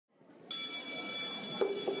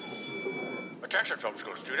Attention Film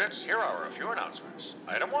School students, here are a few announcements.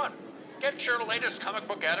 Item 1, get your latest comic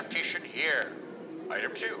book adaptation here.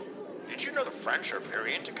 Item 2, did you know the French are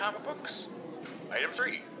very into comic books? Item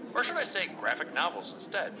 3, or should I say graphic novels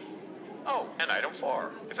instead? Oh, and item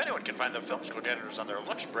 4, if anyone can find the Film School Janitors on their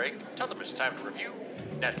lunch break, tell them it's time to review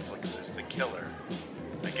Netflix is the Killer.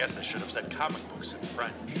 I guess I should have said comic books in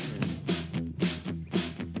French.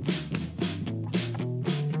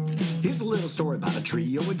 Here's a little story about a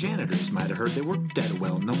trio of janitors. Might have heard they worked at a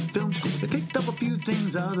well-known film school. They picked up a few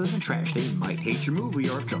things other than trash. They might hate your movie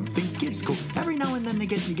or if drunk think it's cool. Every now and then they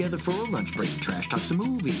get together for a lunch break. Trash talks a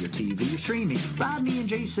movie or TV or streaming. Rodney and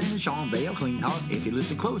Jason and Sean, they'll clean house. If you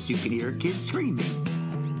listen close, you can hear kids screaming.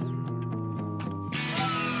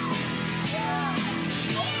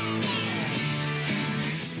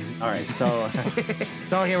 All right, so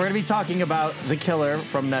okay, we're going to be talking about The Killer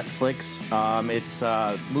from Netflix. It's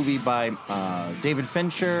a movie by David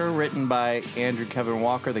Fincher, written by Andrew Kevin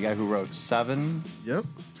Walker, the guy who wrote Seven. Yep.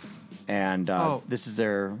 And this is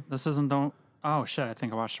their... This isn't... Don't... Oh, shit, I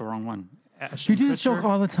think I watched the wrong one. You do this joke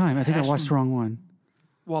all the time. I think I watched the wrong one.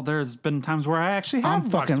 Well, there's been times where I actually have I'm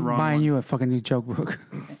watched the fucking wrong buying one. you a fucking new joke book.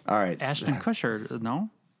 All right. Ashton Kutcher,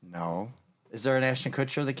 no? No. Is there an Ashton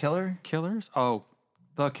Kutcher, The Killer? Killers? Oh,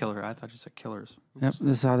 The Killer. I thought you said Killers. Yep,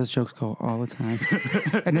 this is how this joke's go all the time.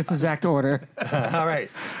 And it's the exact order. All right.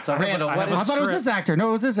 So, Randall, I thought it was this actor. No,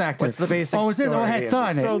 it was this actor. What's the basic Oh, it's this? Oh, I had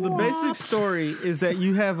thought it. So the basic story is that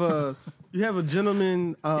you have a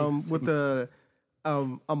gentleman with a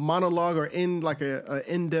monologue or a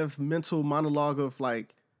in-depth mental monologue of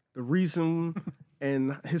like the reason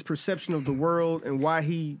and his perception of the world and why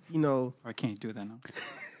he, I can't do that now.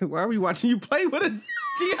 why are we watching you play with a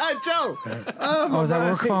G.I. Joe? Oh, is that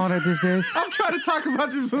what we're calling it these days? I'm trying to talk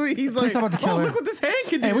about this movie. He's Let's like, talk about The Killer. look what this hand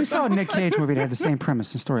can do. Hey, we saw a Nic Cage movie that had the same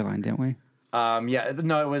premise and storyline, didn't we? Yeah,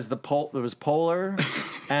 no, it was it was Polar,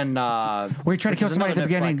 and We tried to kill somebody at the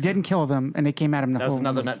beginning, didn't kill them, and they came at him the that whole was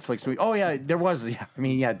another movie. Netflix movie. Oh yeah, there was. Yeah, I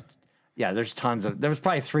mean, yeah. There's tons of. There was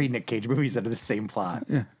probably 3 Nic Cage movies that are the same plot.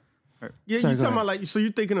 Yeah. Yeah, Sorry, you go talking ahead. about so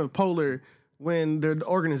you're thinking of Polar when their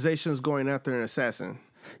organization is going after an assassin.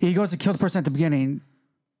 He goes to kill the person at the beginning,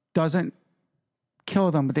 doesn't kill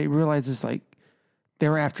them, but they realize it's like they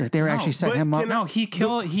were actually setting but him up. can No, he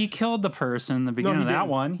killed the person in the beginning of that didn't.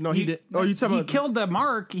 one. No, he did. Oh, you talking He about killed the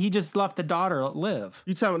Mark. He just left the daughter live.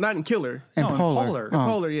 you talking about not in Killer. and no, in Polar. Polar. Oh.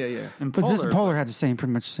 Polar, yeah. And But this Polar had pretty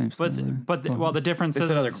much the same But story. the difference It's is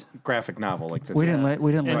another graphic novel like this. we didn't let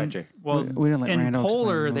Right, in, Jay. well, we didn't let in Randall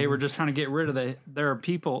Polar, explain they the were movie. just trying to get rid of their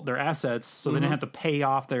people, their assets, so they didn't have to pay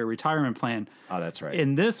off their retirement plan. Oh, that's right.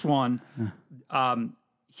 In this one,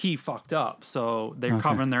 he fucked up, so they're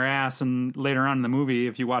covering their ass. And later on in the movie,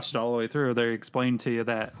 if you watched it all the way through, they explain to you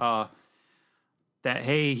that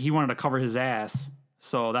hey, he wanted to cover his ass,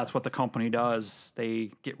 so that's what the company does.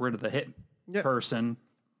 They get rid of the hit person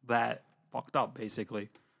that fucked up, basically.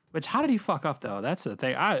 Which, how did he fuck up though? That's the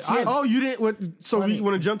thing. Oh, you didn't. What, so we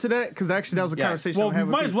want to jump to that because actually that was a conversation. Well, I'm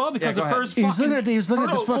having might with as well because Yeah, the go first He was fucking looking at this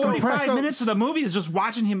fucking 45 press. minutes of the movie is just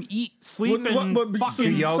watching him eat, sleep, and fucking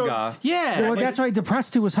Do yoga. yeah. Well, that's why the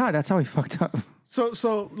prostitute was hot. That's how he fucked up.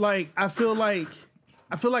 So like I feel like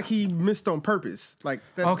he missed on purpose. Like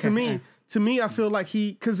that, Okay. to me, I feel like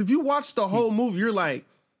because if you watch the whole movie, you're like,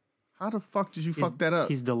 how the fuck did you fuck that up?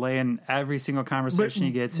 He's delaying every single conversation he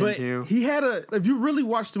gets into. He had if you really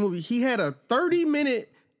watch the movie, he had a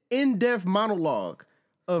 30-minute in-depth monologue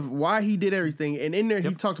of why he did everything. And in there,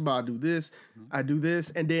 he talked about, I do this,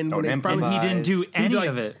 and then when they And finally... he didn't do any like-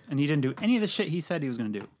 of it. And he didn't do any of the shit he said he was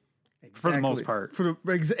going to do. For the most part.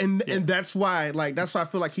 And that's why I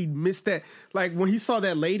feel like he missed that. Like when he saw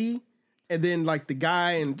that lady and then like the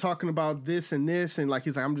guy and talking about this and like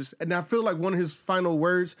he's like, and I feel like one of his final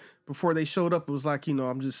words before they showed up was like,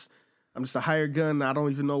 I'm just a hired gun. I don't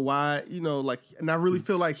even know why, like, and I really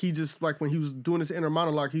feel like he just like when he was doing this inner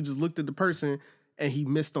monologue, he just looked at the person and he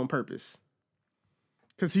missed on purpose.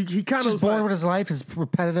 Because he kind of Just bored with his life, his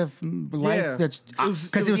repetitive life. Yeah.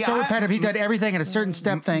 Because it was so repetitive. He did everything at a certain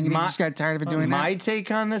step thing, and he just got tired of it doing My that.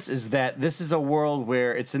 take on this is that this is a world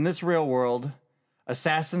where it's in this real world.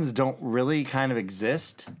 Assassins don't really kind of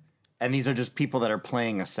exist. And these are just people that are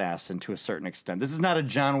playing assassin to a certain extent. This is not a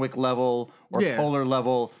John Wick level or Polar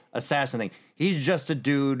level assassin thing. He's just a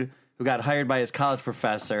dude who got hired by his college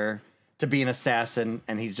professor to be an assassin,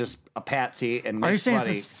 and he's just a patsy. And Are you saying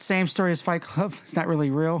money. it's the same story as Fight Club? It's not really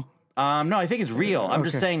real? No, I think it's real. I'm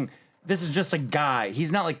just Okay. saying this is just a guy.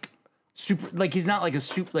 He's not like super. Like he's not like a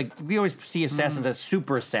super. Like we always see assassins as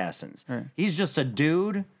super assassins. Right. He's just a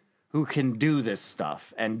dude who can do this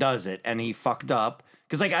stuff and does it, and he fucked up.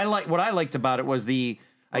 Because like what I liked about it was the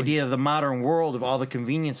idea of the modern world of all the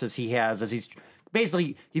conveniences he has as he's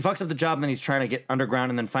basically he fucks up the job and then he's trying to get underground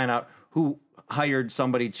and then find out who hired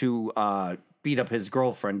somebody to beat up his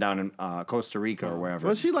girlfriend down in Costa Rica or wherever.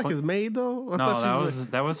 Was she like his maid though? No,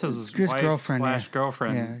 that was his wife girlfriend, slash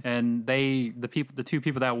girlfriend, Yeah. and the two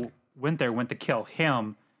people that went there went to kill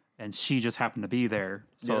him, and she just happened to be there,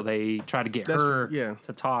 so they tried to get her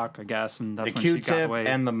to talk, I guess, and that's the when she got Q-tip away.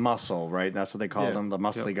 and the muscle, right? That's what they called him, the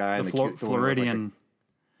muscly guy. The and Floridian.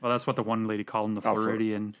 Well, that's what the one lady called him, the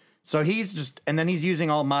Floridian. So he's just, and then he's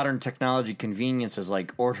using all modern technology conveniences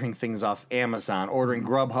like ordering things off Amazon, ordering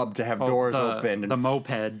Grubhub to have doors open. The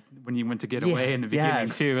moped when you went to get away in the beginning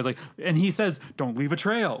too. It's like, and he says, "Don't leave a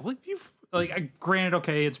trail." Granted,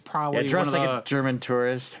 okay, it's probably dressed one of like a German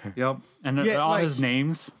tourist. Yep, and all his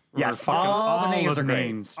names. Yes, all the names the are great.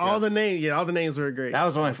 names. All the names, all the names were great. That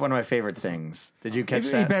was one of my favorite things. Did you catch He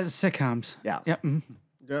that? bet sitcoms. Yeah. Yep.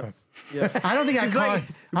 Yeah. I don't think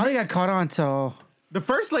I caught on till The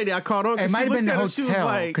first lady I caught on. it might have been the hotel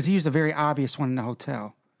because because he used a very obvious one in the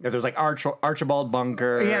hotel. Yeah, there's like Archibald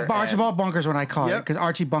Bunker. Yeah, but Archibald Bunker's when I caught it Yep. because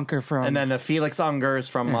Archie Bunker from And then Felix Ungers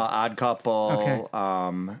from Odd Couple.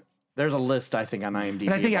 Okay. There's a list, I think, on IMDb.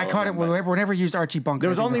 But I think of I all caught it of them, but whenever you used Archie Bunker. There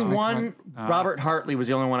was I think only that's when I one. caught it. Robert Hartley was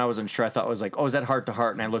the only one I wasn't sure. I thought it was like, oh, is that Heart to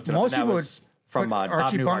Heart? And I looked it up. Most And that people would was from put Bob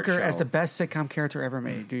Archie Newhart's Bunker as show. the best sitcom character ever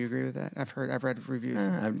made. Do you agree with that? I've read reviews.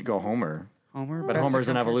 I'd go Homer. Homer, But best Homer's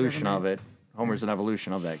an sitcom character evolution ever of it. Homer's an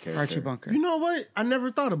evolution of that character. made. Archie Bunker. You know what? I never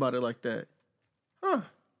thought about it like that. Huh?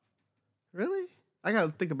 Really? I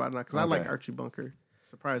gotta think about it now because I like Okay. Archie Bunker.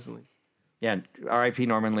 Surprisingly, Yeah, R.I.P.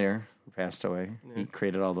 Norman Lear, who passed away. He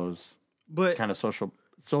created all those but kind of social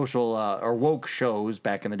or woke shows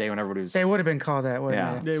back in the day when everybody was. They would have been called that, wouldn't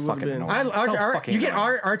Yeah, they? They it's would've fucking been. annoying. You get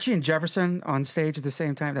Archie and Jefferson on stage at the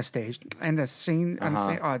same time. That's staged, and the scene on the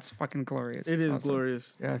same. Oh, it's fucking glorious. it It's is awesome.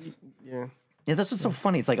 glorious. Yes. Yeah. Yeah, that's what's so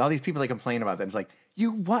funny. It's like all these people that complain about that. It's like,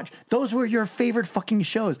 you watch, those were your favorite fucking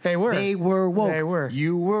shows. They were. They were woke. They were.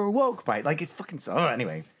 You were woke by it. Like, it's fucking so.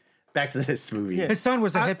 Anyway, back to this movie. His son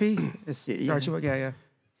was a hippie. Archie, yeah.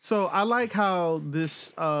 So I like how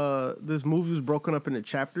this movie was broken up into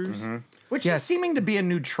chapters. Which Yes. is seeming to be a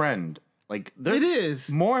new trend. Like, It is.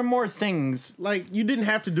 more and more things. Like you didn't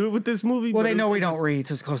have to do it with this movie. Well, but they know it's- we don't read,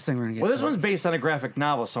 so it's the closest thing we're gonna get. Well, this to. one's based on a graphic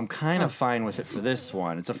novel, so I'm kind of fine with it for this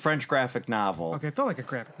one. It's a French graphic novel. Okay, it felt like a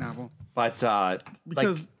graphic novel. But,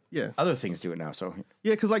 because other things do it now, so.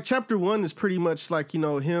 Yeah, because like chapter 1 is pretty much like,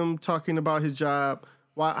 him talking about his job,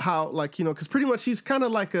 because pretty much he's kind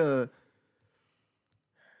of like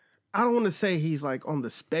I don't want to say he's like on the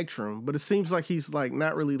spectrum, but it seems like he's like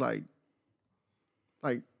not really like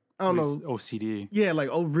I don't know. OCD. Yeah, like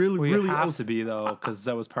really, Well, you really have to be though, because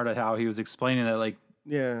that was part of how he was explaining that, like,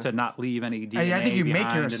 Yeah. to not leave any DNA I think you make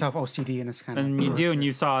behind, yourself OCD, and it's kind of. and you do, and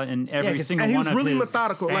you saw in every'cause- single And he one was of really his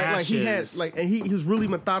methodical. Like he had stashes. and he was really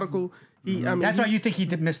methodical. That's why you think he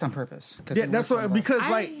did missed on purpose. Yeah, that's why because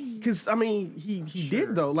he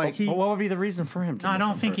did though. Like he But what would be the reason for him to No, I miss don't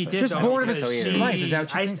on think he purpose? did. Just though, bored of his because life, is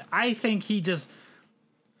that what you think? I think he just.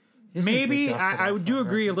 His Maybe thing's very dusted I off, do right?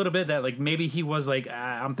 agree a little bit that like maybe he was like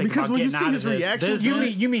I'm thinking Because about when you getting see out his of this reactions,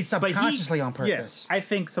 business. You mean But he- subconsciously on purpose? I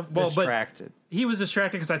think so. Well, Distracted. but he was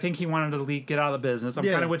distracted because I think he wanted to get out of the business. I'm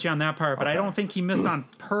Yeah. kind of with you on that part, but I Okay. don't think he missed on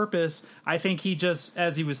purpose. I think he just,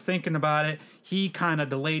 as he was thinking about it, he kind of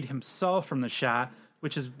delayed himself from the shot,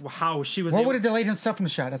 which is how she was. What able- would have delayed himself from the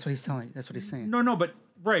shot? That's what he's telling you. That's what he's saying. No, but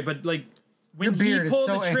right, but like when Your beard he is pulled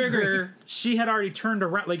so the trigger, angry. she had already turned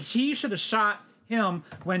around. Like he should have shot him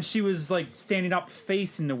when she was like standing up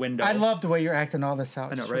facing the window. I love the way you're acting all this out.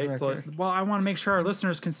 I know, Just for the right? So, record. well, I want to make sure our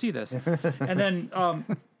listeners can see this. And then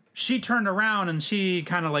she turned around and she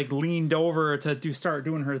kind of like leaned over to start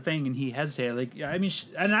doing her thing, and he hesitated. Like, I mean,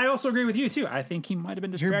 and I also agree with you too. I think he might have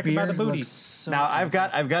been Your distracted by the beard booty. looks so. Now I've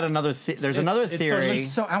got another. There's another it's theory.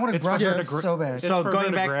 So I want to It's for brush her it to gr- so bad. It's So for going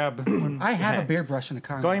her to back- grab. I have a beard brush in the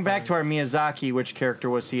car. Going back to our Miyazaki, which character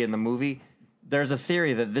was he in the movie? There's a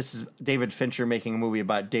theory that this is David Fincher making a movie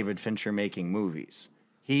about David Fincher making movies.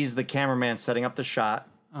 He's the cameraman setting up the shot.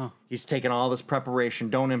 He's taking all this preparation,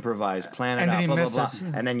 don't improvise, plan it And then out, he blah, blah, misses.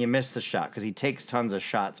 blah. And then you miss the shot because he takes tons of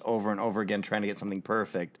shots over and over again trying to get something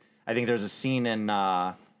perfect. I think there's a scene in,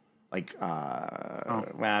 well,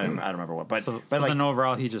 I don't remember what, but, So but like, then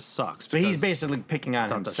overall, he just sucks. so he's because- basically picking on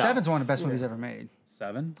himself. Seven's one of the best movies ever made.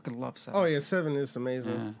 7. I love Seven. Oh yeah, 7 is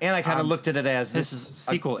amazing. And I kind of looked at it as His this is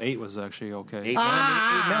sequel 8 was actually okay. 8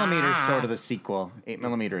 millimeter is sort of the sequel. 8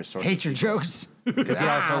 millimeter is sort of Hate your jokes. I'm because he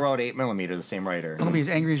also wrote 8 millimeter, the same writer. gonna be as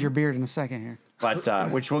angry as your beard in a second here.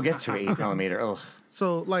 But which we'll get to 8 millimeter. Ugh.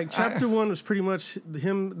 So like chapter 1 was pretty much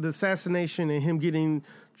the assassination and him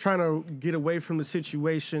trying to get away from the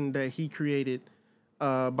situation that he created.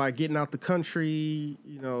 by getting out the country,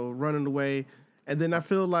 running away. And then I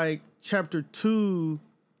feel like chapter 2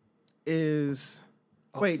 is...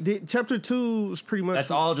 chapter 2 is pretty much...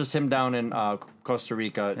 That's all just him down in Costa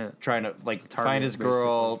Rica trying to find his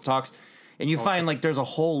girl, talks... And you find there's a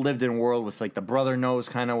whole lived-in world with the brother knows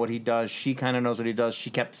kind of what he does. She kind of knows what he does. She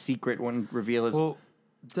kept secret, wouldn't reveal his...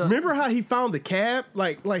 Remember how he found the cab?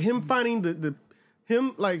 Like him finding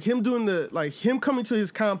him coming to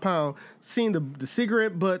his compound, seeing the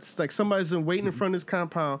cigarette butts, somebody's been waiting in front of his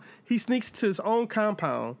compound. He sneaks to his own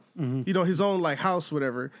compound, his own house,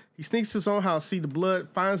 whatever. He sneaks to his own house, see the blood,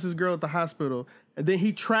 finds his girl at the hospital, and then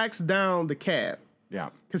he tracks down the cab. Yeah,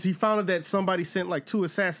 because he found out that somebody sent 2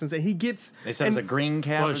 assassins, and he gets. They said it was a green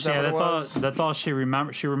cab. Well, that's all she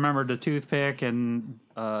remembered. She remembered the toothpick and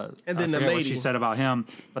then the lady. What she said about him,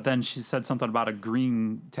 but then she said something about a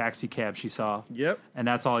green taxi cab she saw. Yep, and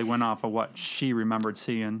that's all he went off of what she remembered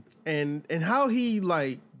seeing. And how he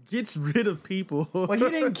gets rid of people. Well, he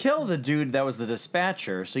didn't kill the dude that was the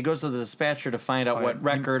dispatcher, so he goes to the dispatcher to find out what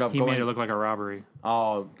record of he going... made it look like a robbery.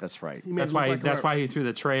 Oh, that's right. That's why he threw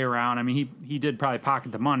the tray around. I mean, he did probably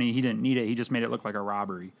pocket the money. He didn't need it. He just made it look like a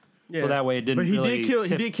robbery. Yeah. So that way it didn't. But he really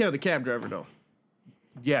did kill the cab driver though.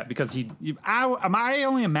 Yeah, because I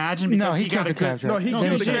only imagine because he killed the cab driver. No, he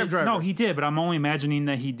killed the cab driver. No, he did, but I'm only imagining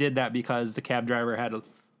that he did that because the cab driver had a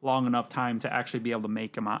long enough time to actually be able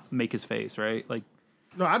to make his face, right?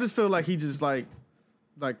 No, I just feel like he just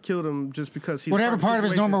killed him just because he... Whatever part of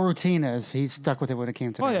his normal routine is, he stuck with it when it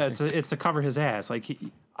came to that. Oh, yeah, it's to cover his ass.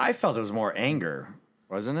 I felt it was more anger,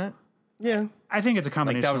 wasn't it? Yeah. I think it's a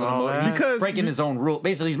combination of all that. Because breaking his own rule.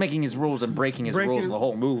 Basically, he's making his rules and breaking his rules the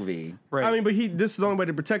whole movie. Right. I mean, but this is the only way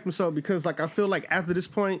to protect himself because, I feel like after this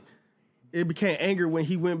point, it became anger when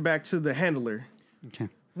he went back to the handler. Okay.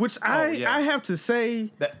 Which I have to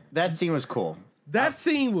say... That scene was cool. That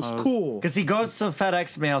scene was cool. Because he goes to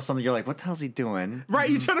FedEx mail something. You're like, what the hell's he doing? Right.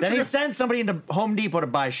 You trying to Then he sends somebody into Home Depot to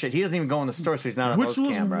buy shit. He doesn't even go in the store, so he's not on those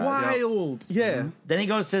cameras. Which was wild. Yeah. Mm-hmm. Then he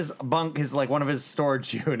goes to his bunk, one of his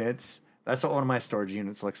storage units. That's what one of my storage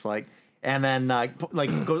units looks like. And then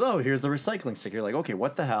goes, oh, here's the recycling stick. You're like, okay,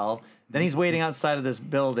 what the hell? Then he's waiting outside of this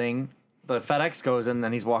building. The FedEx goes in,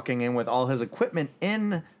 then he's walking in with all his equipment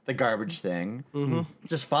in the garbage thing. Mm-hmm.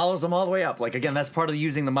 Just follows him all the way up. Again, that's part of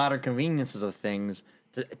using the modern conveniences of things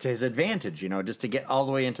to his advantage, just to get all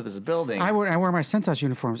the way into this building. I wear my Centos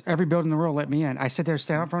uniforms. Every building in the world let me in. I sit there,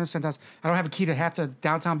 stand out in front of Centos. I don't have a key to half the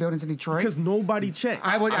downtown buildings in Detroit. Because nobody checks.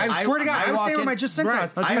 I swear to God, I would stay with my just Centos.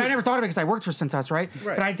 Right. But I never thought of it because I worked for Centos, right?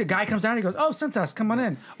 But the guy comes down and he goes, oh, Centos, come on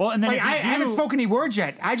in. Well, and then I haven't spoken any words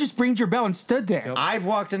yet. I just ringed your bell and stood there. Yep. I've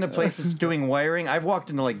walked into places doing wiring. I've walked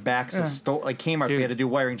into backs of store, Kmart. We had to do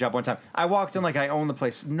a wiring job one time. I walked in I own the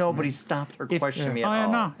place. Nobody stopped or questioned me at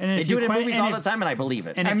all. No. And they do it in movies all the time, and I believe it.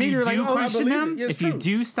 And if you do question them, if you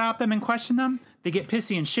do stop them and question them, they get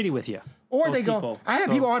pissy and shitty with you. Or they go, I have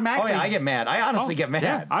people automatically. Oh, yeah, I get mad. I honestly get mad.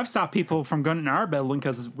 Yeah. I've stopped people from going into our building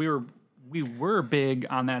because we were big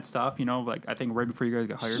on that stuff, I think right before you guys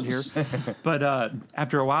got hired here. But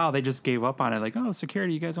after a while, they just gave up on it. Oh,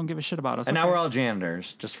 security, you guys don't give a shit about us. And now we're all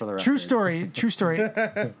janitors, just for the record. True story.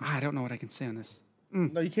 I don't know what I can say on this.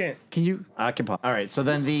 No, you can't. Can you? I can pause. All right, so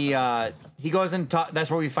then he goes and that's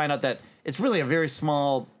where we find out that it's really a very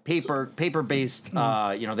small paper-based, they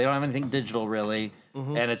don't have anything digital really.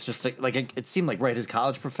 Mm-hmm. And it's just it seemed his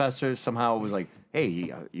college professor somehow was like,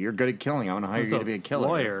 hey, you're good at killing. I want to hire you to be a killer.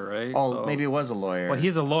 Lawyer, right? Oh, so, maybe it was a lawyer. Well,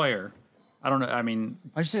 he's a lawyer. I don't know. I mean,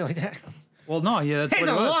 why'd you say it like that? Well, no, yeah, that's he's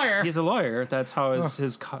what a it was. lawyer. He's a lawyer. That's how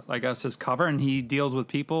his cover, and he deals with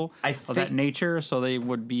people of that nature, so they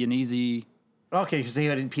would be an easy. Okay, because he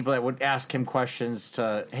had people that would ask him questions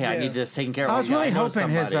to, hey, I need this taken care of. I was really hoping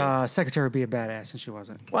his secretary would be a badass, and she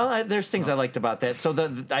wasn't. Well, there's things I liked about that. So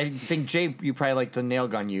I think, Jay, you probably liked the nail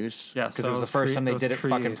gun use. Yes. Because it was the first time they did it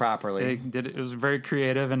fucking properly. They did it. It was very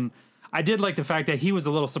creative, and I did like the fact that he was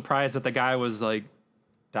a little surprised that the guy was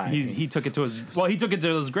dying. He took it to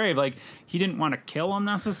his grave. He didn't want to kill him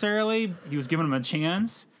necessarily. He was giving him a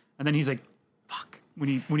chance, and then he's like, fuck. When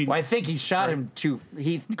he well, I think he shot him too.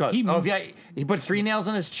 He put 3 nails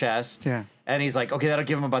in his chest. Yeah. And he's like, okay, that'll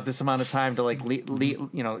give him about this amount of time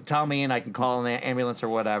to tell me, and I can call an ambulance or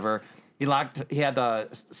whatever. He had the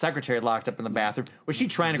secretary locked up in the bathroom. Was she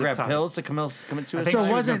trying to grab pills to commit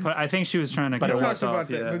suicide? I think she was trying to. But we talked about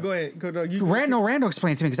that. But go ahead. Rando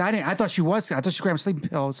explained to me because I thought she grabbed sleeping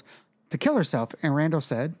pills to kill herself, and Rando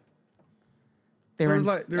said they were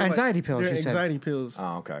anxiety pills. They're anxiety pills.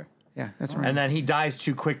 Oh, okay. Yeah, that's right. And then he dies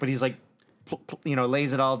too quick, but he's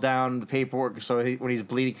lays it all down, the paperwork. So when he's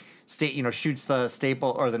bleeding, shoots the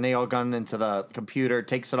staple or the nail gun into the computer,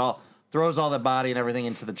 takes it all, throws all the body and everything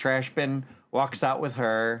into the trash bin walks out with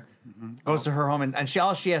her, goes to her home, and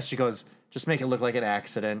all she asks, she goes, just make it look like an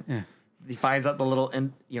accident. Yeah. He finds out the little,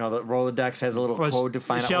 the Rolodex has a little code to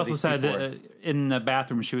find out. She what also these said people were. In the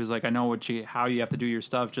bathroom, she was like, "I know how you have to do your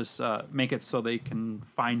stuff. Just make it so they can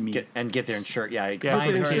find me Get their insurance. Yeah, Get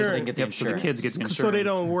find the her so they insurance. can get the Yep, so the insurance. kids get the insurance, So they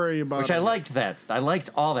don't worry about Which it. I liked that. I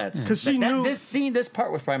liked all that. Because she knew this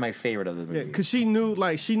part was probably my favorite of the movie. because she knew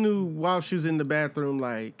while she was in the bathroom,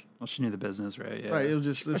 like Well, she knew the business, right? Yeah. it was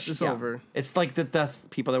just it's Yeah. over. It's like the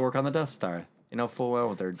people that work on the Death Star. You know full well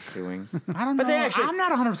what they're doing. I don't know. But they actually- I'm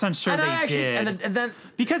not 100% sure they did. And then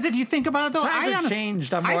Because if you think about it, though, times have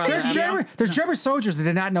changed. I'm more on There's that. German soldiers that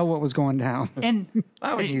did not know what was going down. And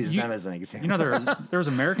I would use you- them as an example. You know, there was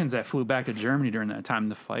Americans that flew back to Germany during that time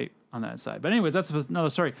to fight on that side. But anyways, that's another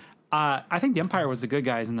story. I think the Empire was the good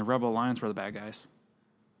guys and the Rebel Alliance were the bad guys.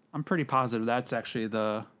 I'm pretty positive that's actually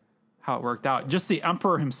how it worked out. Just the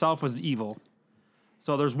Emperor himself was evil.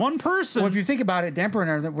 So there's one person. Well, if you think about it, the Emperor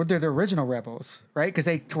and they're the original rebels, right? Because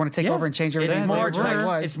they want to take Yeah. over and change everything. It's more the way it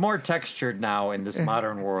was. it's more textured now in this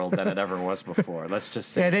modern world than it ever was before. Let's just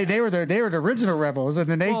say. Yeah, they were the original rebels, and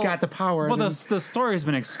then they Well- got the power. Well, and the story has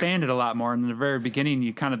been expanded a lot more. In the very beginning,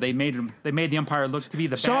 they made the Empire look to be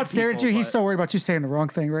the Sean bad stared at people, you. He's but- so worried about you saying the wrong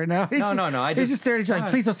thing right now. No. He's just staring at you like,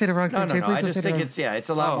 please don't say the wrong thing. Jay. No. Please I don't just say the think wrong it's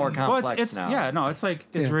a lot more Well, complex it's now. Yeah, no, it's like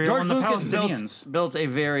Israel George and the Lucas Palestinians. built a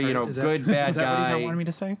very Is that- good bad is that what you guy wanted me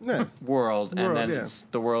to say? world, and then yeah.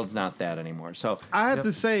 the world's not that anymore. So I have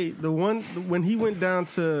to say when he went down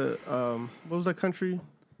to what was that country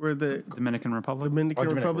where the Dominican Republic.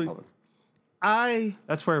 Dominican Republic.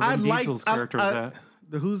 That's where Vin Diesel's character was at.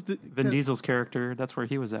 Vin Diesel. Diesel's character. That's where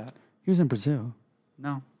he was at. He was in Brazil.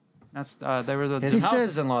 No, that's they were the his house says-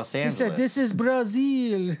 is in Los He Angeles. said, "This is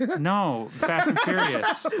Brazil." no Fast and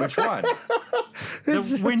Furious. Which one?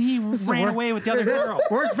 When he ran away with the other girl.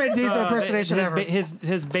 Worst Vin Diesel impersonation his, ever.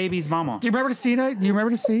 his baby's mama. Do you remember the scene? Do you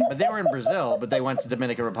remember the scene? But they were in Brazil, but they went to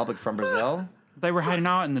Dominican Republic from Brazil. They were hiding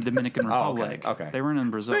out in the Dominican Oh, okay, Republic. okay. They weren't in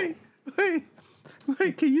Brazil.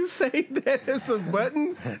 Wait, can you say that as a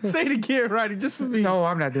button? Say it again, Roddy, just for me. No,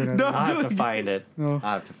 I'm not doing it. No. I'll have Do to it. find it. I'll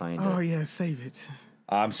have to find Oh it. yeah, save it.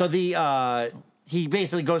 So he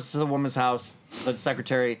basically goes to the woman's house. The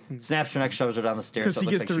secretary snaps her neck, shoves her down the stairs. 'Cause So he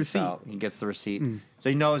it looks gets the like she's receipt. out. He gets the receipt. So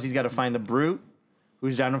he knows he's got to find the brute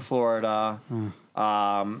who's down in Florida.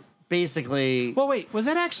 Basically, Well, wait, was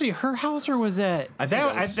that actually her house or was that? I think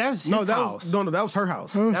that was- that was his No, that house. was that was her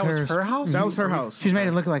house. That was hers. her house. That was her house. She's made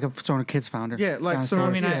it look like someone kids found her. Yeah, like down the so. stairs.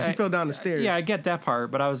 I mean, Yeah, she fell down the stairs. Yeah, I get that part,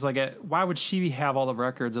 but I was like, why would she have all the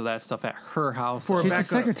records of that stuff at her house? For a She's the backup.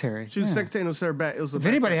 secretary. She was Yeah. secretary. And it was her back. It was a If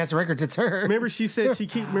anybody backup. has records, it's her. Remember, she said she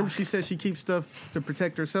keeps stuff to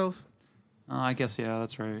protect herself. I guess yeah,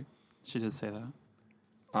 that's right. She did say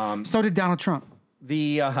that. So did Donald Trump.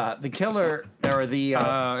 the killer or the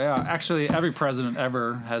Yeah, actually, every president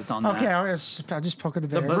ever has done that. Okay, I'll just poke at the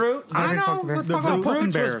bear. brute. I don't know. Let's talk about poking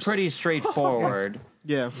Brute bears. was pretty straightforward.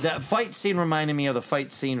 Yeah. That fight scene reminded me of the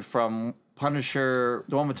fight scene from Punisher,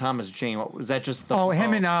 the one with Thomas Jane. What was that? Just the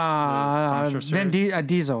Him and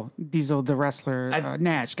Punisher Diesel, the wrestler,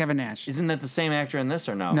 Nash, Kevin Nash. Isn't that the same actor in this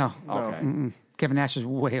or no? No. Okay. Kevin Nash is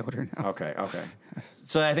way older now. Okay.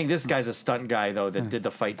 So I think this guy's a stunt guy though that did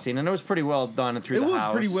the fight scene, and it was pretty well done and through It the was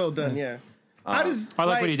house. pretty well done, yeah. I just I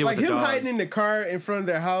like what he did with the him dog. hiding in the car in front of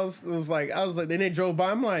their house. It was like then they drove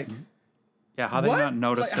by. I'm like, Yeah, how they what? not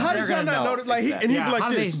notice Like, that? how They're did y'all gonna not know. notice? Like, Exactly. and he'd Yeah, be like how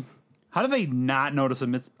do this. how do they not notice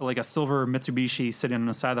a silver Mitsubishi sitting on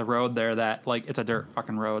the side of the road there that like it's a dirt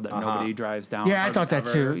fucking road that nobody drives down? Yeah, I thought that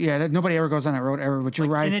ever. too. Yeah, nobody ever goes on that road ever. But you're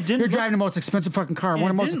right. and it didn't You're look- driving the most expensive fucking car. And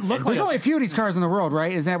One of the it most. didn't look There's like only a- a few of these cars on the road,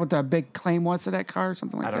 right? Is that what the big claim was to that car or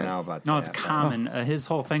something like I that? don't know about No, that. it's common. His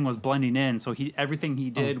whole thing was blending in, so everything he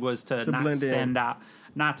did was to not blend in. stand out,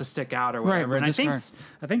 not to stick out or Right, whatever. but and this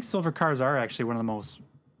I think silver cars are actually one of the most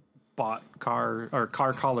bought car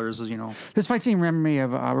colors. This fight scene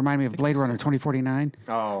reminded me of Blade Runner 2049.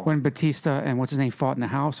 Oh. When Batista and what's his name fought in the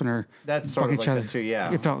house and they're That's sort fucking of each like other. that too,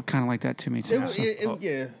 yeah. It felt kind of like that to me too.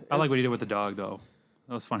 Yeah. I like what he did with the dog though.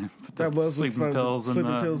 That was funny. Put the That was sleeping fun. pills and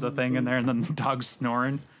Sleeping pills the and thing in food. there, and then the dog's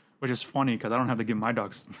snoring, which is funny because I don't have to give my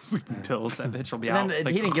dog sleeping pills. That bitch will be out. And then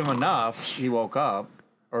like- he didn't give him enough. He woke up.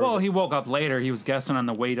 Or Well, he woke up later. He was guessing on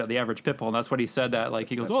the weight of the average pit bull, and that's what he said. That like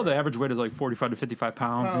he goes, the average weight is like 45 to 55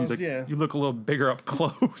 pounds. And he's like, yeah. you look a little bigger up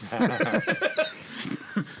close.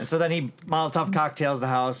 And so then he Molotov cocktails the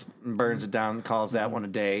house and burns it down, calls that one a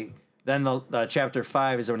day. Then the chapter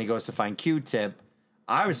 5 is when he goes to find Q-Tip.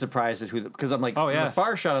 I was surprised at who, because I'm like, Oh, from yeah. the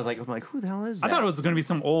far shot, I was like, who the hell is that? I thought it was going to be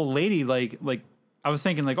some old lady. Like I was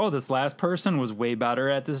thinking, like, oh, this last person was way better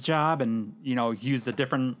at this job, and used a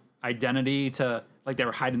different identity to like they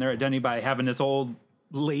were hiding their identity by having this old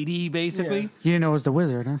lady, basically. You didn't know it was the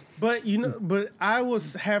wizard, huh? But but I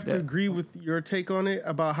have to agree with your take on it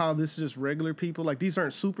about how this is just regular people. Like these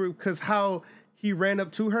aren't super, because how he ran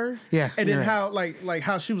up to her, and then how like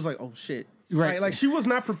how she was like, oh shit. Right, like she was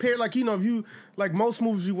not prepared. Like if you like most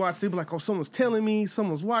movies you watch, they be like, "Oh, someone's telling me,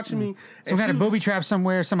 someone's watching me." Some kind of booby trap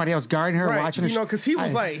somewhere. Somebody else guarding her, watching her. Because he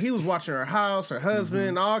was watching her house, her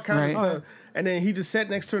husband, all kinds of stuff. And then he just sat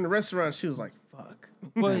next to her in the restaurant. She was like, "Fuck."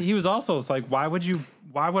 Well, he was also. It's like, why would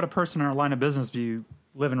a person in our line of business be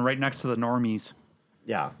living right next to the normies?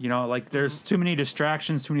 Yeah, like there's too many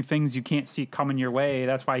distractions, too many things you can't see coming your way.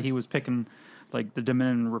 That's why he was picking. Like the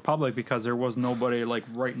Dominican Republic, because there was nobody like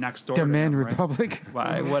right next door. Dominican Republic.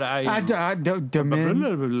 Why would I?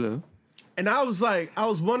 Dominican. And I was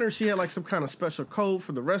wondering if she had like some kind of special code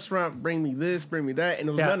for the restaurant. Bring me this, bring me that, and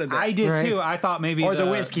it was none of that. I did too. I thought maybe the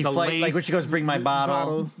whiskey flight, like when she goes, bring my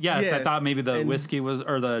bottle. Yes, I thought maybe the whiskey was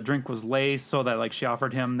or the drink was laced, so that like she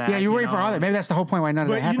offered him that. Yeah, you waiting for all that. Maybe that's the whole point why none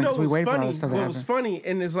of that happened. We waited for all that stuff to happen. What was funny,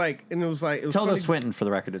 and it was Tilda funny. Swinton, for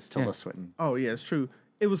the record, it's Tilda Swinton. Oh yeah, it's true.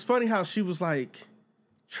 It was funny how she was like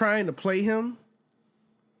trying to play him,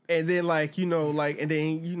 and then like he was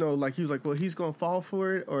like, well, he's gonna fall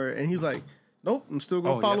for it, and he's like, nope, I'm still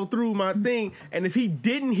gonna follow through my thing. And if he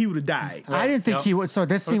didn't, he would have died. I didn't think he would. So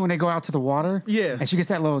this scene when they go out to the water, and she gets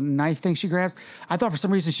that little knife thing she grabs, I thought for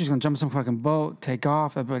some reason she was gonna jump in some fucking boat, take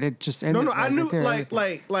off, but it just ended. No, I knew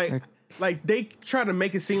like they try to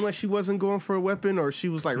make it seem like she wasn't going for a weapon or she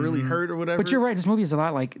was like really hurt or whatever. But you're right. This movie is a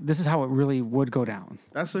lot like this is how it really would go down.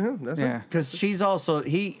 That's for him. That's it. Because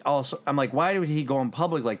I'm like, why would he go in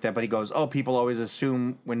public like that? But he goes, oh, people always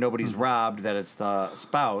assume when nobody's robbed that it's the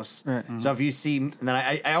spouse. Right. So if you see, and then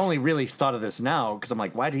I only really thought of this now because I'm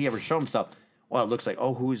like, why did he ever show himself? Well, it looks like,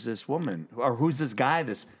 oh, who's this woman? Or who's this guy?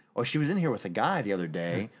 She was in here with a guy the other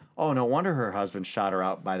day. Oh, no wonder her husband shot her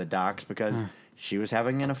out by the docks because she was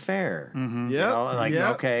having an affair.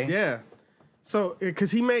 Okay. Yeah. So,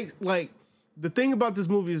 because he makes, like, the thing about this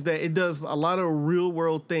movie is that it does a lot of real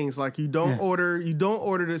world things. Like, you don't order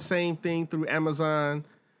the same thing through Amazon.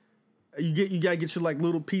 You gotta get your like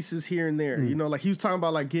little pieces here and there. Like he was talking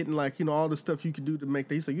about like getting like all the stuff you could do to make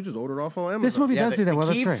that. He's like, you just order it off on Amazon. This movie does do that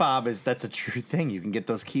well. Key That's right. fob that's a true thing. You can get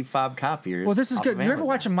those key fob copiers. Well, this is good. You ever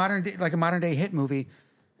watch a modern day hit movie?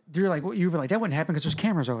 You're like, that wouldn't happen because there's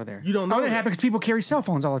cameras over there. You don't know. That wouldn't happen because people carry cell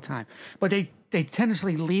phones all the time. But they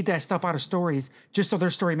tendency lead that stuff out of stories just so their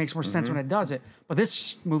story makes more sense when it does it. But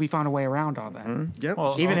this movie found a way around all that. Yep.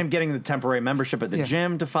 Well, even him getting the temporary membership at the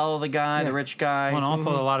gym to follow the guy, the rich guy. Well, and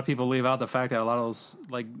also a lot of people leave out the fact that a lot of those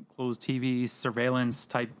like closed TV surveillance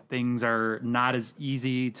type things are not as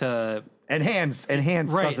easy to enhance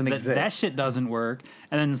doesn't exist. That shit doesn't work.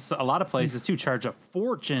 And then a lot of places too charge a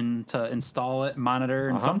fortune to install it, monitor,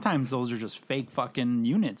 and sometimes those are just fake fucking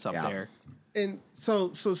units up there. And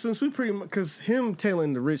so since we pretty much, because him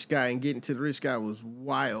telling the rich guy and getting to the rich guy was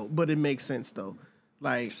wild, but it makes sense though.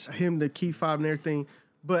 Like him, the key fob and everything.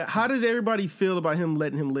 But how did everybody feel about him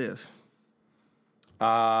letting him live?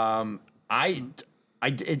 Because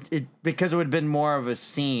it would have been more of a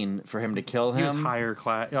scene for him to kill him. He was higher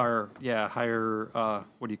class, higher.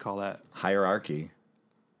 What do you call that? Hierarchy.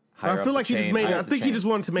 I feel like he just made it. I think he just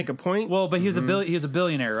wanted to make a point. Well, but he was he was a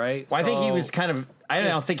billionaire, right? Well, I think he was kind of. I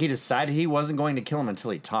don't think he decided he wasn't going to kill him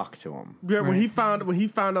until he talked to him. Yeah, when he found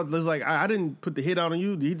out, there's like I didn't put the hit out on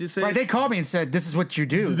you. He just said, right. They called me and said, "This is what you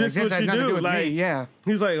do. This is what you do." Like, yeah.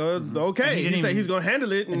 He's like, okay. He said he's gonna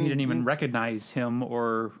handle it, and he didn't even recognize him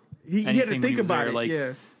or he had to think about it. Like,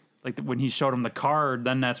 like when he showed him the card,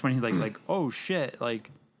 then that's when he's like, oh shit,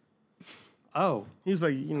 like. Oh, he was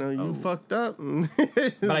like, you fucked up.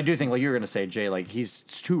 But I do think, like you were gonna say, Jay, like he's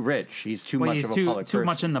too rich. He's too much of a public person. Too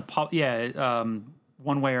much in the public. Yeah,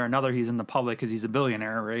 one way or another, he's in the public because he's a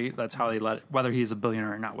billionaire, right? That's how they let it, whether he's a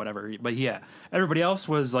billionaire or not, whatever. But yeah, everybody else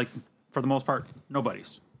was like, for the most part,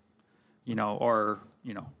 nobodies. What do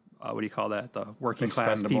you call that? The working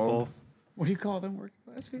class people. What do you call them? Working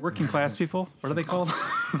class people. Working class people. What are they called?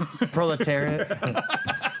 Proletariat.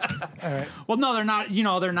 All right. Well, no, they're not.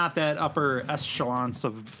 They're not that upper echelons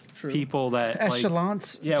of people that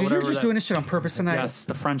echelons. Like, yeah, dude, you're just doing this shit on purpose tonight. Yes,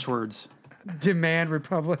 the French words. Demand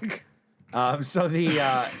republic. So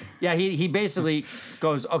he basically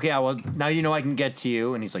goes, okay, well now I can get to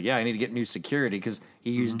you, and he's like, yeah, I need to get new security because he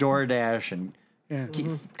used DoorDash and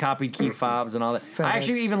copied key fobs and all that. FedEx. I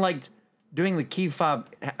actually even liked doing the key fob.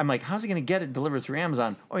 I'm like, how's he going to get it delivered through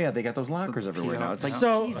Amazon? Oh yeah, they got those lockers everywhere now. It's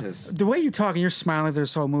like, Jesus. The way you talk and you're smiling through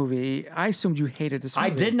this whole movie, I assumed you hated this movie. I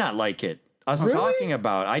did not like it. Us talking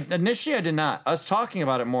about it. Initially I did not. Us talking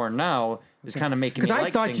about it more now is kind of making me like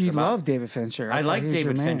things. Because I thought you loved David Fincher. I like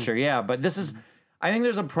David Fincher, yeah. But this is, I think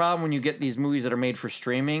there's a problem when you get these movies that are made for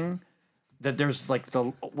streaming. That there's like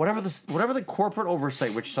whatever the corporate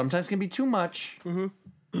oversight, which sometimes can be too much.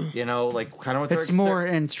 Mm-hmm. You know, like kind of what it's more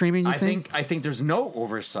in streaming. I think there's no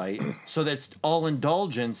oversight, so that's all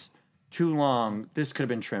indulgence. Too long. This could have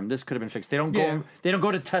been trimmed. This could have been fixed. They don't go. They don't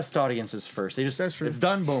go to test audiences first. They just it's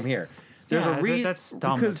done. Boom. Here. There's a reason. That's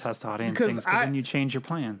dumb to test audience things because then you change your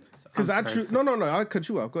plan. Because no. I'll cut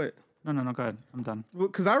you off. Go ahead. No. Go ahead. I'm done.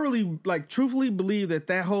 Because I really truthfully believe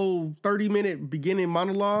that whole 30-minute beginning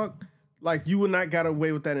monologue. Like, you would not got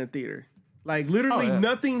away with that in a theater. Like, literally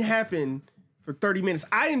nothing happened for 30 minutes.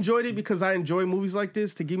 I enjoyed it because I enjoy movies like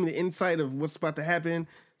this to give me the insight of what's about to happen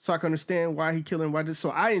so I can understand why he killed him, why this.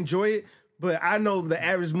 So I enjoy it, but I know the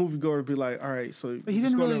average moviegoer would be like, all right, so... But he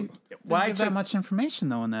didn't really give that much information,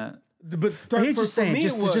 though, in that. But he's just saying,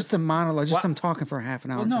 just a monologue, just him talking for half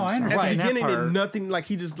an hour. Well, no, I understand. At the beginning, and nothing, like,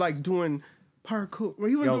 he just, like, doing... parkour. Well,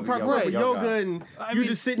 he wasn't doing parkour, but yoga, and you're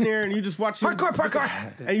just sitting there and you just watch him.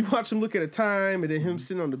 Parkour. And you watch him look at a time, and then him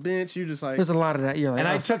sitting on the bench. You just like. There's a lot of that. You're like, and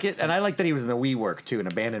I took it, and I like that he was in the WeWork too, an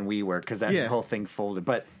abandoned WeWork, because that whole thing folded.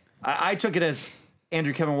 But I took it as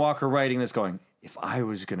Andrew Kevin Walker writing this, going, if I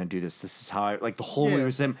was going to do this is how I like the whole movie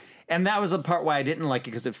was him. And that was the part why I didn't like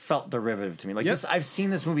it because it felt derivative to me. Like this, I've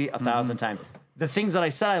seen this movie 1,000 times. The things that I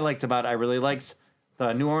said I liked about it, I really liked.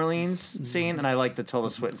 The New Orleans scene, and I like the Tilda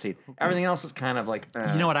Swinton scene. Everything else is kind of like...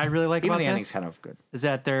 you know what I really like even about the this? ending's kind of good. Is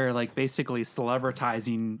that they're like basically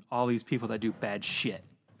celebritizing all these people that do bad shit.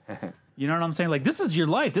 You know what I'm saying? Like, this is your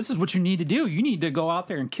life. This is what you need to do. You need to go out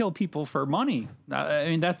there and kill people for money. I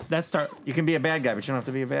mean, that's... You can be a bad guy, but you don't have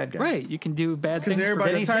to be a bad guy. Right. You can do bad things. Because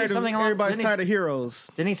everybody's tired of heroes.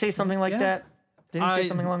 Didn't he say something like that? Didn't he say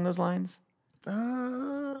something along those lines?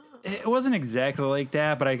 It wasn't exactly like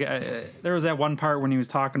that, but there was that one part when he was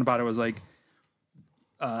talking about it was like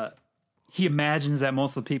he imagines that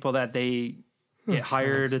most of the people that they get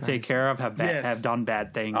hired to take care of have done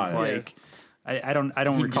bad things. I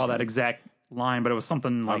don't recall that exact line, but it was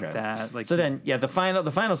something like that. Like, so then, the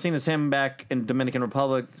final scene is him back in Dominican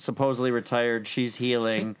Republic, supposedly retired. She's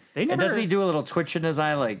healing. And doesn't he do a little twitch in his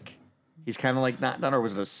eye, like? He's kind of like not done, or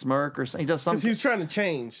was it a smirk or something? He does something. Because he's trying to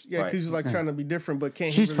change. Yeah, because he's like trying to be different, but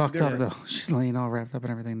can't. She's fucked up though. She's laying all wrapped up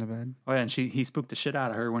and everything in the bed. Oh yeah, and he spooked the shit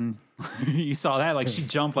out of her when you saw that. Like she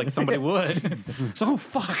jumped like somebody would. She's like, oh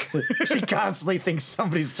fuck. She constantly thinks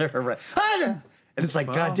somebody's to her right. And it's like,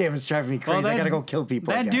 God damn, it's driving me crazy. I gotta go kill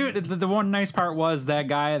people. That again. dude. The one nice part was that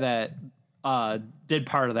guy that did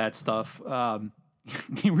part of that stuff.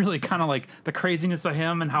 He really kind of like the craziness of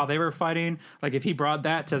him and how they were fighting. Like if he brought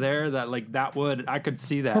that to there, I could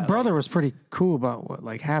see that. Her brother was pretty cool about what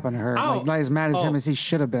like happened to her. Like not as mad as him as he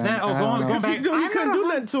should have been. Going back, he couldn't do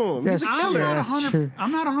nothing to him. He's a killer.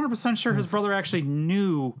 I'm not 100% sure his brother actually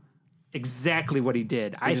knew exactly what he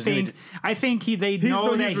did. I think they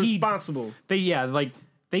know that he's responsible.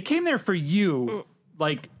 They came there for you.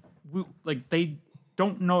 They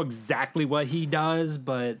don't know exactly what he does,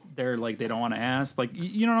 but they're like they don't want to ask. Like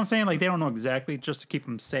you know what I'm saying? Like they don't know exactly just to keep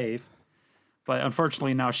him safe. But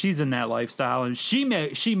unfortunately now she's in that lifestyle, and she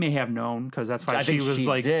may have known because that's why she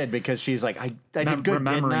did because she's like I did good,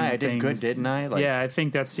 didn't I? I did good, didn't I? Like, I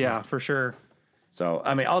think that's for sure. So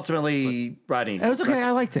I mean, ultimately, Rodney, it was okay.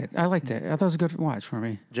 I liked it. I thought it was a good watch for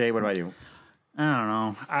me. Jay, what about you? I don't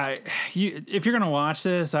know. If you're gonna watch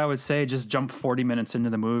this, I would say just jump 40 minutes into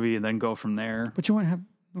the movie and then go from there. But you want to have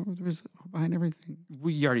the result behind everything.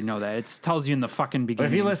 We already know that. It tells you in the fucking beginning.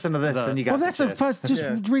 But if you listen to this, then you got. Well, that's the plus.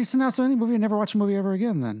 Just read a synopsis of any movie and never watch a movie ever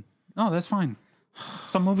again. Then. No, that's fine.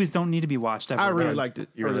 Some movies don't need to be watched ever. I really liked it.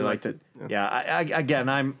 You really liked it. Yeah.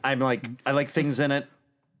 I'm like I like things in it.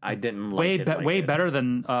 I didn't like it. Way better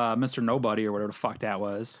than Mr. Nobody or whatever the fuck that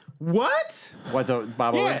was. What? What's the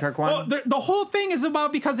Bob Odenkirk one? Well, the whole thing is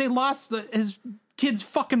about because they lost his kid's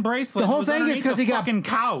fucking bracelet. The whole thing is because he got fucking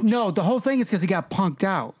couch. No, the whole thing is because he got punked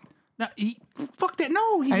out. No, fuck that.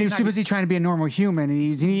 No, he was too busy trying to be a normal human,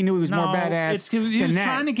 and he knew he was more badass. He was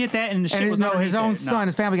trying to get that, and the shit was his own son,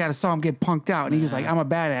 his family saw him get punked out, and he was like, "I'm a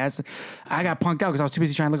badass." I got punked out because I was too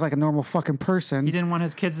busy trying to look like a normal fucking person. He didn't want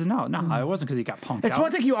his kids to know. No, it wasn't because he got punked out. It's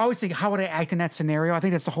one thing you always think, how would I act in that scenario? I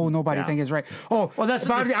think that's the whole nobody thing is right. Oh, well, that's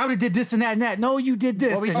I would have did this and that and that. No, you did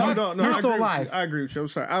this. No, you're still alive. I agree with you. I'm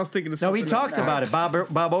sorry. I was thinking of No, something. we talked about it. Bob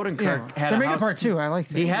Odenkirk had a house. Part two. I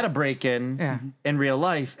liked it. He had a break-in in real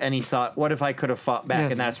life, and he thought, "What if I could have fought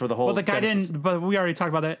back?" And that's where the whole. Well, the guy didn't. But we already talked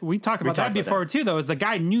about that. We talked about that before too. Though, is the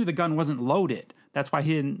guy knew the gun wasn't loaded. That's why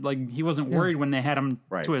he didn't He wasn't worried when they had him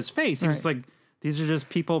to his face. He was like, "These are just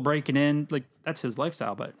people breaking in." Like that's his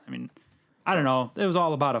lifestyle. But I mean, I don't know. It was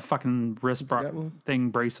all about a fucking wrist bracelet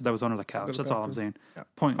that was under the couch. That's all I'm saying.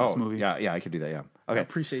 Pointless movie. Yeah, I could do that. Yeah. Okay. I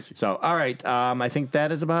appreciate you. So, all right. I think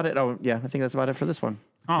that is about it. Oh, yeah. I think that's about it for this one.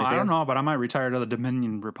 Oh, I don't know, but I might retire to the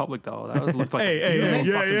Dominion Republic though. That looked like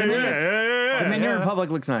Dominion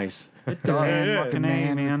Republic looks nice. It does. Fucking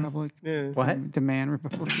A, man. Republic. Yeah. What? Demand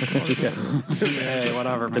Republic. Hey,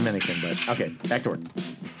 whatever. Man. Dominican, but okay. Back to work.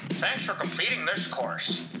 Thanks for completing this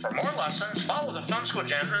course. For more lessons, follow the Film School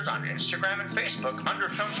Janitors on Instagram and Facebook under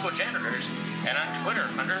Film School Janitors and on Twitter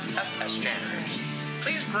under FS Janitors.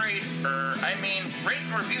 Please rate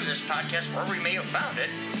and review this podcast wherever you may have found it,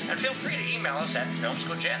 and feel free to email us at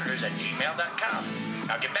filmschooljanitors@gmail.com.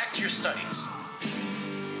 Now get back to your studies.